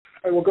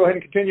right, we'll go ahead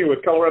and continue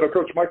with Colorado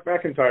coach Mike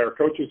McIntyre.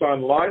 Coach is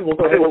online. We'll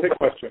go ahead and take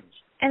questions.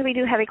 And we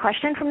do have a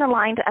question from the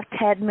line of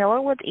Ted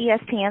Miller with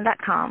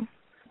ESPN.com.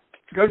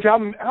 Coach,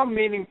 how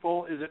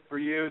meaningful is it for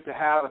you to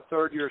have a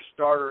third-year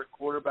starter at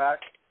quarterback?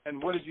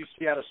 And what did you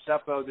see out of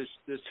Cepho this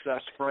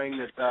spring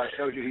that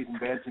shows you he's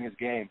advancing his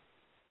game?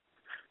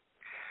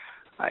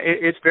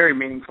 It's very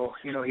meaningful.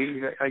 You know,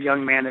 he's a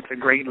young man that's a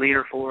great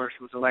leader for us,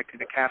 was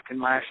elected a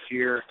captain last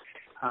year,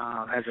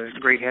 has a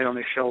great head on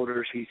his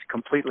shoulders. He's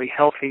completely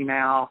healthy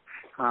now,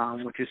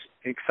 which is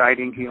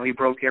exciting. You know, he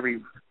broke every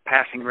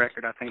passing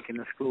record, I think, in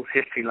the school's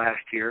history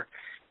last year,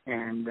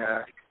 and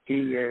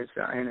he is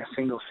in a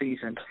single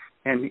season.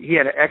 And he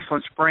had an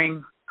excellent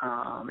spring,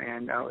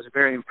 and I was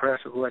very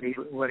impressed with what he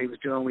was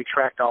doing. We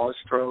tracked all his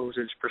throws,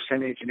 his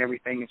percentage, and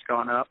everything has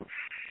gone up.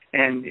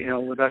 And, you know,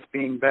 with us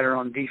being better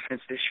on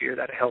defense this year,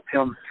 that'll help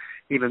him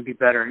even be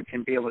better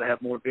and be able to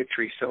have more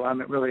victories. So I'm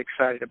really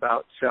excited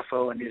about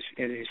Cepho and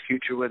his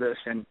future with us,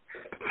 and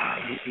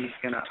he's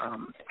going to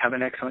have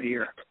an excellent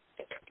year.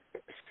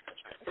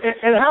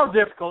 And how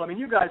difficult? I mean,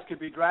 you guys could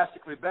be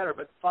drastically better,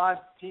 but 5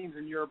 teams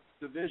in your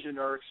division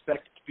are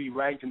expected to be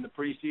ranked in the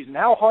preseason.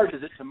 How hard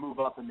is it to move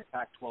up in the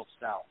Pac-12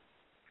 South?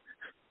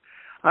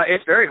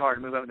 It's very hard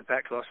to move up in the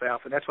Pac-12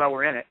 South, and that's why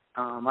we're in it.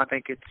 I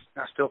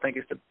still think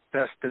it's the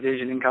best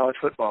division in college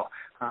football,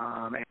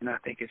 and I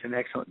think it's an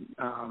excellent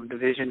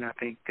division. I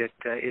think that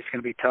it's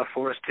going to be tough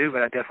for us too,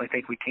 but I definitely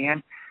think we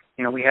can.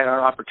 You know, we had our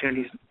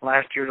opportunities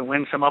last year to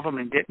win some of them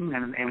and didn't,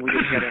 and we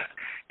just got to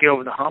get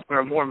over the hump.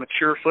 We're a more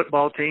mature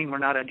football team. We're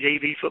not a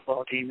JV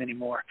football team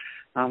anymore.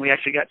 We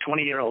actually got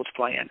 20-year-olds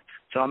playing,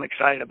 so I'm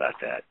excited about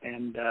that,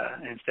 and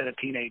instead of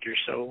teenagers.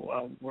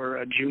 So we're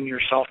a junior,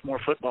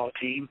 sophomore football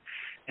team,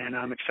 and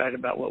I'm excited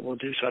about what we'll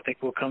do. So I think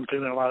we'll come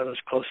through in a lot of those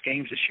close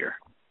games this year.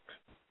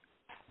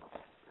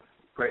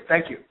 Great.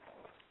 Thank you.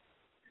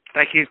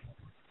 Thank you.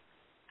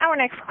 Our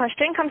next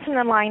question comes from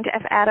the line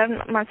of Adam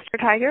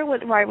Munster-Tiger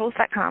with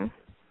Rivals.com.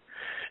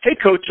 Hey,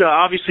 Coach.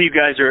 Obviously, you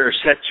guys are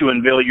set to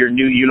unveil your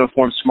new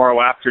uniforms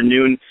tomorrow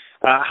afternoon.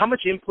 How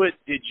much input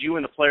did you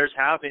and the players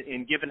have?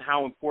 And given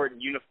how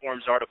important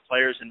uniforms are to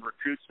players and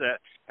recruits,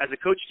 as a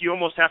coach, do you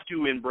almost have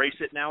to embrace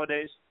it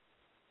nowadays?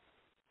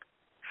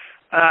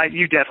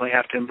 You definitely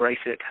have to embrace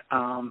it,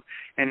 and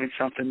it's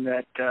something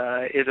that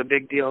is a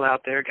big deal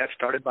out there. It got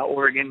started by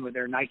Oregon with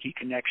their Nike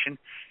connection,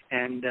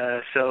 and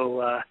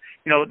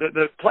you know,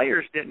 the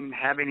players didn't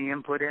have any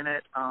input in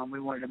it. We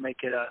wanted to make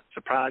it a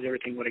surprise.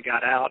 Everything would have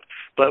got out,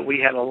 but we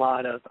had a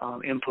lot of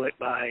input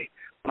by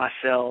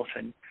myself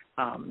and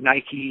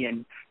Nike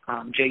and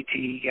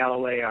JT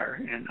Galloway,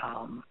 our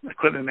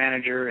equipment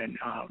manager, and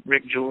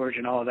Rick George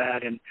and all of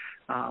that. And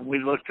we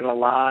looked at a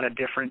lot of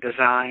different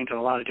designs and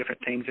a lot of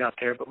different things out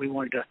there, but we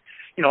wanted to,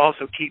 you know,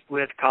 also keep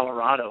with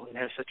Colorado. It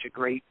has such a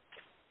great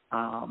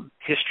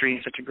history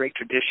and such a great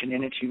tradition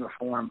in its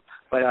uniform.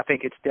 But I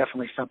think it's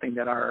definitely something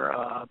that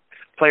our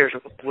players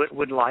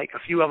would like. A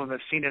few of them have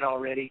seen it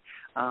already,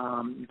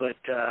 but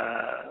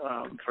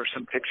for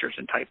some pictures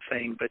and type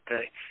thing. But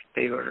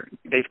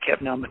they've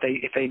kept them. But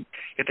if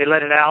they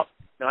let it out,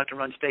 they'll have to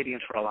run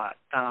stadiums for a lot.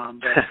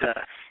 But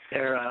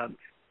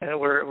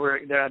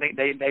I think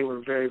they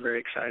were very, very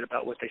excited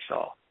about what they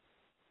saw.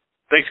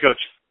 Thanks,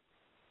 Coach.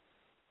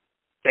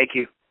 Thank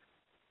you.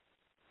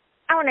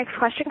 Our next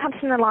question comes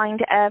from the line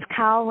of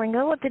Kyle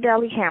Ringo with the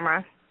Daily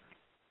Camera.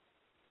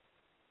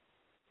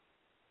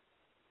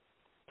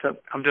 So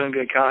I'm doing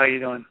good, Kyle. How are you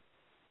doing?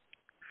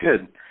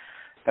 Good.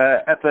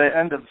 At the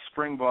end of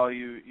spring ball,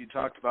 you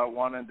talked about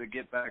wanting to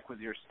get back with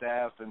your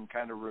staff and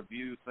kind of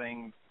review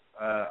things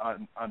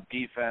on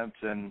defense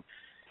and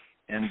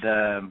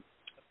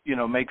you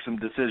know, make some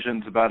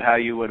decisions about how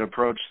you would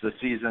approach the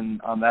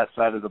season on that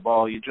side of the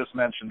ball. You just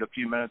mentioned a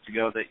few minutes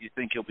ago that you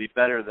think you'll be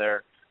better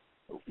there.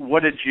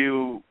 What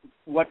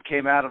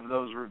came out of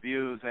those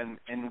reviews, and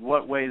in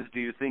what ways do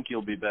you think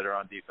you'll be better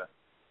on defense?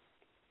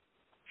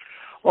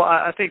 Well,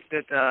 I think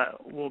that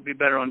we'll be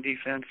better on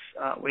defense.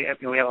 We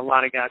have a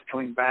lot of guys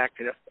coming back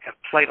that have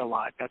played a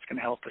lot. That's going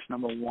to help us,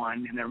 number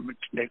one, and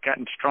they've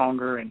gotten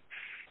stronger and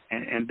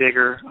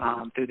bigger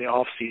through the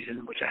off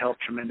season, which will help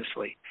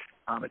tremendously.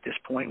 At this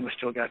point, we've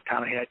still got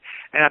time ahead.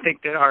 And I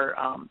think that our,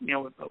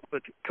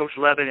 with Coach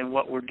Levitt and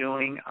what we're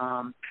doing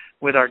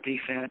with our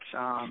defense,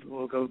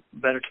 we'll go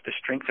better to the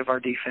strength of our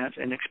defense,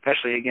 and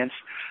especially against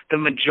the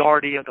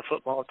majority of the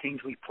football teams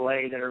we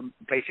play that are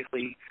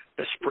basically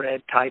the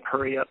spread-type,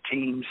 hurry-up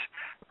teams.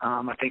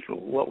 I think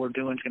what we're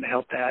doing is going to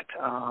help that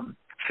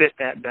fit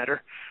that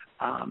better.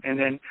 And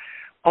then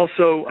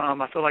also,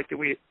 I feel like that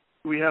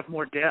we have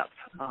more depth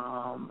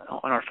on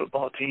our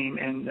football team,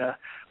 and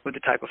with the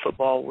type of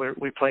football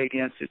we play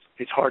against,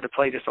 it's hard to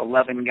play just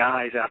 11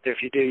 guys out there.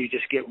 If you do, you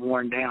just get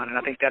worn down, and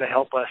I think that'll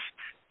help us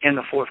in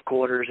the fourth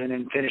quarters and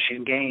in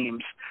finishing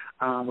games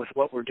with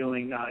what we're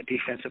doing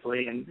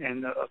defensively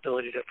and the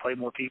ability to play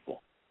more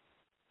people.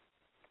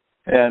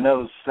 Yeah, and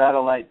those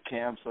satellite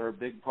camps are a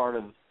big part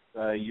of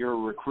your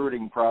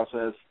recruiting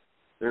process.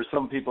 There's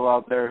some people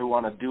out there who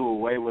want to do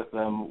away with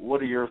them.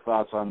 What are your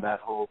thoughts on that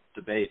whole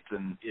debate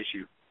and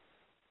issue?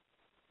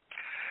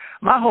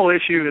 My whole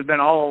issue has been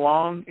all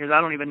along is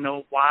I don't even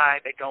know why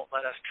they don't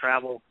let us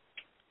travel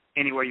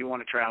anywhere you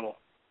want to travel.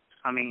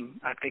 I mean,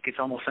 I think it's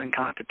almost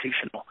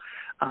unconstitutional.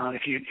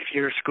 If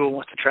your school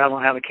wants to travel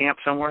and have a camp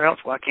somewhere else,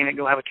 why can't it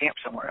go have a camp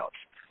somewhere else?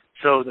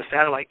 So the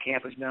satellite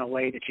camp has been a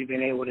way that you've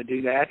been able to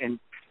do that and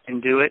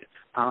do it,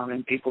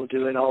 and people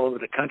do it all over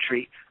the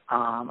country.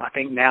 I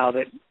think now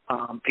that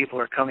people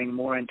are coming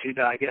more into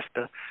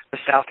the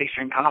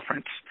Southeastern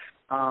Conference,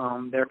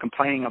 they're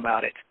complaining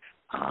about it,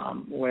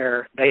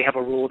 where they have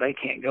a rule they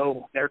can't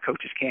go, their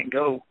coaches can't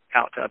go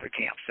out to other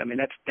camps. I mean,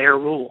 that's their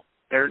rule.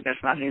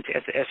 That's not an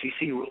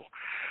SEC rule.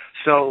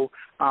 So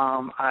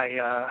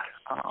I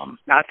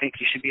think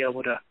you should be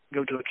able to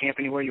go to a camp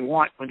anywhere you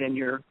want within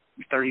your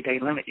 30-day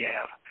limit you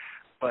have.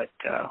 But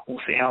we'll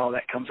see how all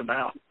that comes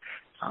about.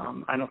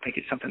 I don't think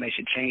it's something they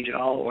should change at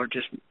all, or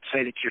just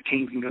say that your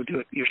team can go do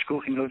it, your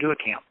school can go do a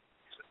camp.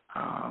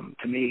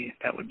 To me,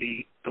 that would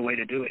be the way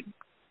to do it.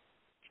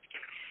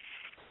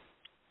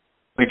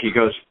 Thank you,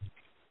 Coach.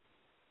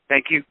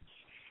 Thank you.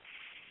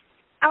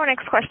 Our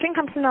next question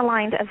comes from the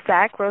line of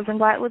Zach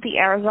Rosenblatt with the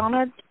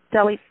Arizona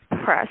Daily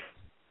Press.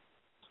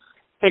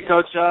 Hey,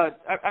 Coach.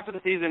 After the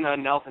season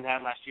Nelson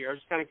had last year, I was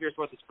just kind of curious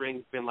what the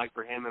spring's been like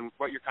for him and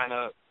what kind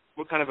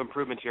of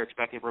improvements you're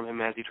expecting from him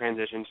as he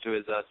transitions to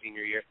his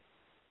senior year.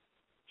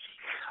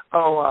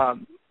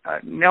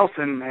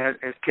 Nelson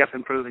has kept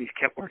improving. He's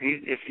kept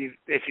working. If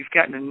you've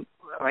gotten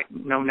to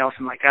know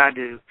Nelson like I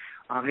do,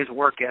 his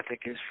work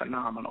ethic is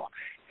phenomenal,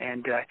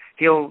 and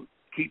he'll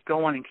keep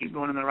going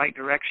in the right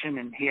direction.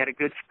 And he had a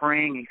good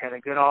spring. He's had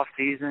a good off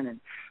season, and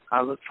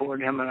I look forward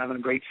to him having a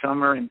great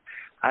summer. And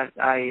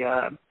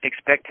I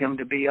expect him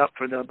to be up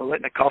for the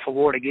Biletnikoff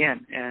Award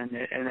again, and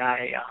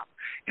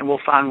we'll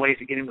find ways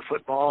to get him to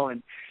football,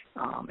 and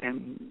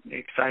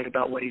excited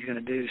about what he's going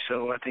to do.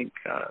 So I think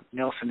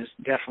Nelson is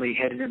definitely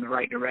headed in the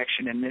right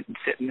direction, and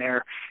sitting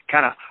there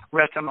kind of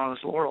resting on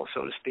his laurels,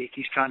 so to speak.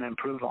 He's trying to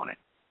improve on it.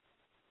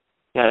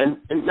 Yeah,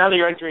 and now that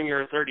you're entering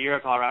your third year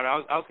at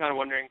Colorado, I was kind of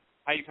wondering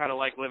how you kind of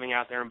like living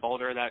out there in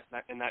Boulder,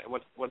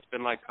 what's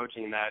been like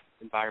coaching in that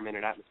environment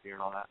and atmosphere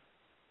and all that.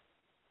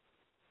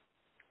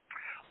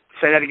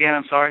 Say that again,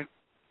 I'm sorry.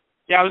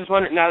 Yeah, I was just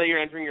wondering, now that you're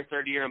entering your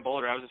third year in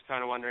Boulder, I was just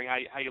kind of wondering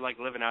how you like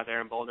living out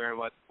there in Boulder and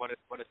what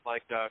it's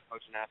like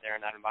coaching out there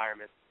in that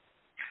environment.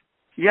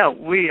 Yeah,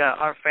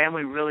 our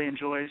family really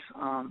enjoys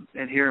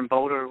it here in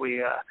Boulder.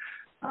 We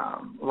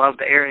love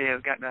the area.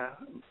 We've gotten to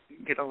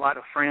get a lot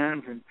of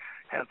friends and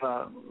have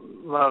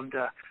loved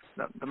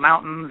the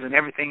mountains and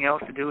everything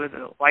else to do with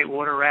the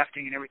whitewater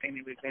rafting and everything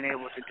that we've been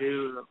able to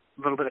do,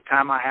 a little bit of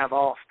time I have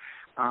off.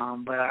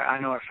 But I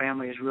know our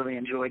family has really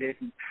enjoyed it.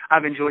 And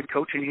I've enjoyed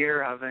coaching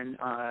here. I've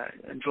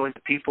enjoyed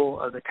the people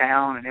of the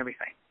town and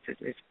everything.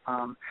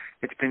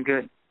 It's been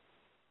good.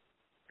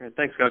 Great.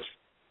 Thanks, Coach.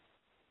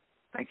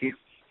 Thank you.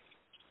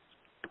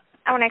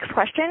 Our next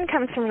question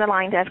comes from the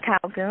line of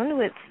Kyle Goon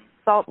with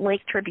Salt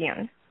Lake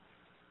Tribune.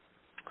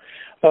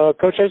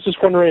 Coach, I was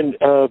just wondering,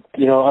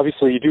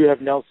 obviously you do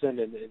have Nelson,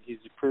 and he's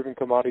a proven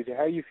commodity.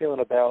 How are you feeling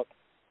about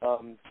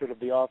sort of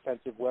the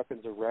offensive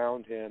weapons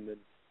around him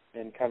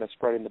and kind of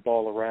spreading the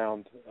ball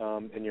around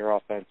in your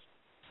offense?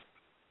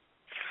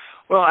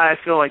 Well, I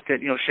feel like that,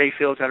 Shea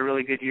Fields had a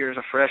really good year as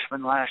a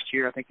freshman last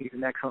year. I think he's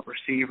an excellent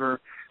receiver.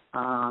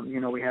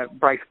 We have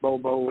Bryce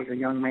Bobo was a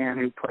young man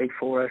who played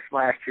for us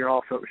last year,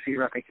 also a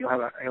receiver. I think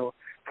he'll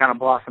kind of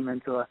blossom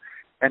into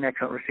an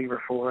excellent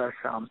receiver for us.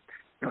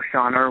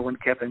 Sean Irwin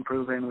kept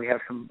improving. We have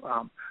some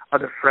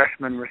other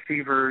freshman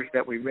receivers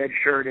that we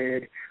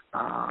redshirted,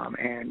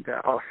 and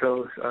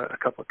also a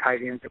couple of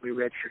tight ends that we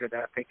redshirted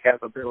that I think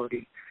have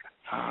ability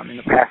in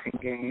the passing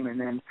game. And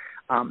then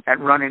at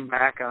running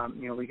back,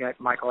 we got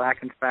Michael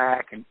Atkins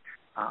back, and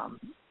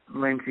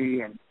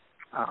Lindsey and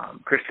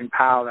Christian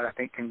Powell that I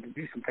think can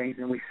do some things.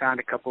 And we signed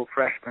a couple of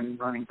freshman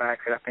running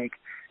backs that I think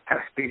have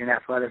speed and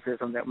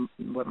athleticism that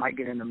might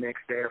get in the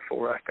mix there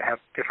for us to have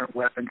different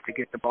weapons to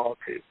get the ball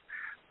to.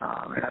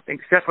 And I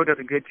think Steffo does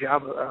a good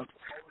job of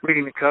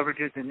reading the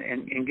coverages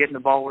and getting the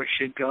ball where it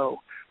should go.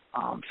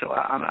 So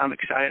I'm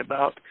excited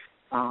about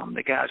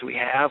the guys we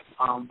have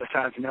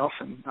besides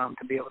Nelson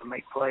to be able to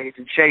make plays.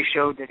 And Shea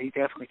showed that he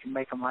definitely can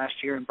make them last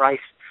year. And Bryce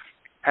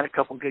had a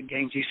couple good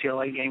games.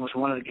 UCLA game was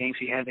one of the games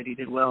he had that he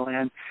did well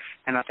in.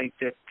 And I think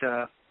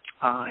that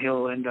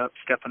he'll end up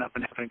stepping up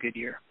and having a good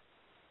year.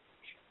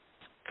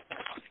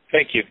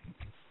 Thank you.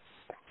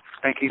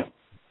 Thank you.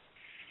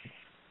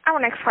 Our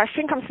next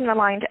question comes from the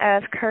line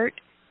of Kurt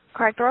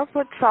Craigdorff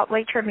with Salt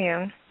Lake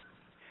Tribune.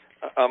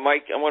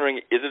 Mike, I'm wondering,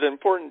 is it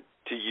important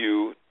to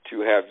you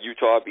to have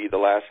Utah be the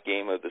last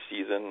game of the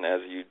season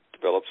as you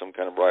develop some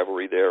kind of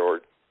rivalry there, or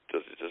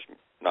does it just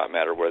not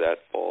matter where that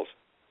falls?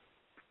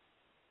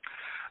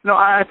 No,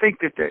 I think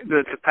that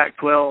the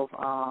Pac-12,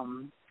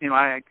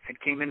 I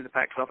came into the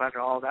Pac-12 after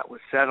all that was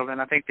settled,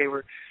 and I think they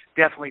were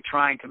definitely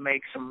trying to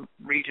make some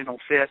regional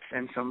fits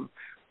and some,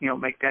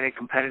 make that a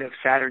competitive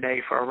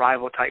Saturday for a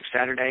rival-type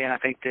Saturday, and I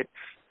think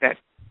that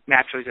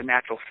naturally is a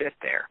natural fit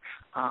there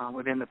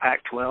within the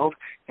Pac-12.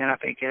 And I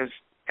think as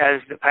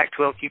as the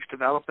Pac-12 keeps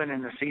developing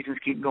and the seasons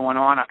keep going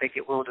on, I think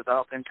it will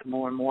develop into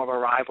more and more of a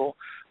rival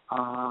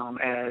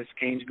as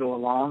games go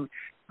along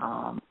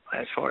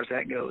as far as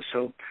that goes.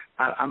 So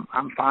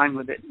I'm fine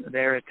with it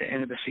there at the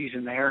end of the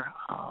season there.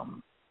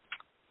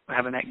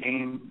 Having that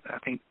game, I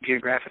think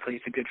geographically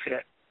it's a good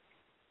fit.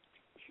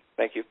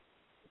 Thank you.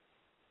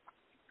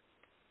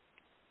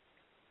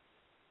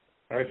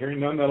 All right, hearing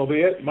none, that'll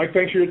be it. Mike,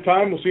 thanks for your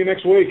time. We'll see you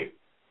next week.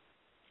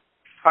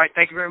 All right,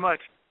 thank you very much.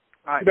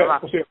 All right, You bet. bye-bye.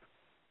 We'll see you.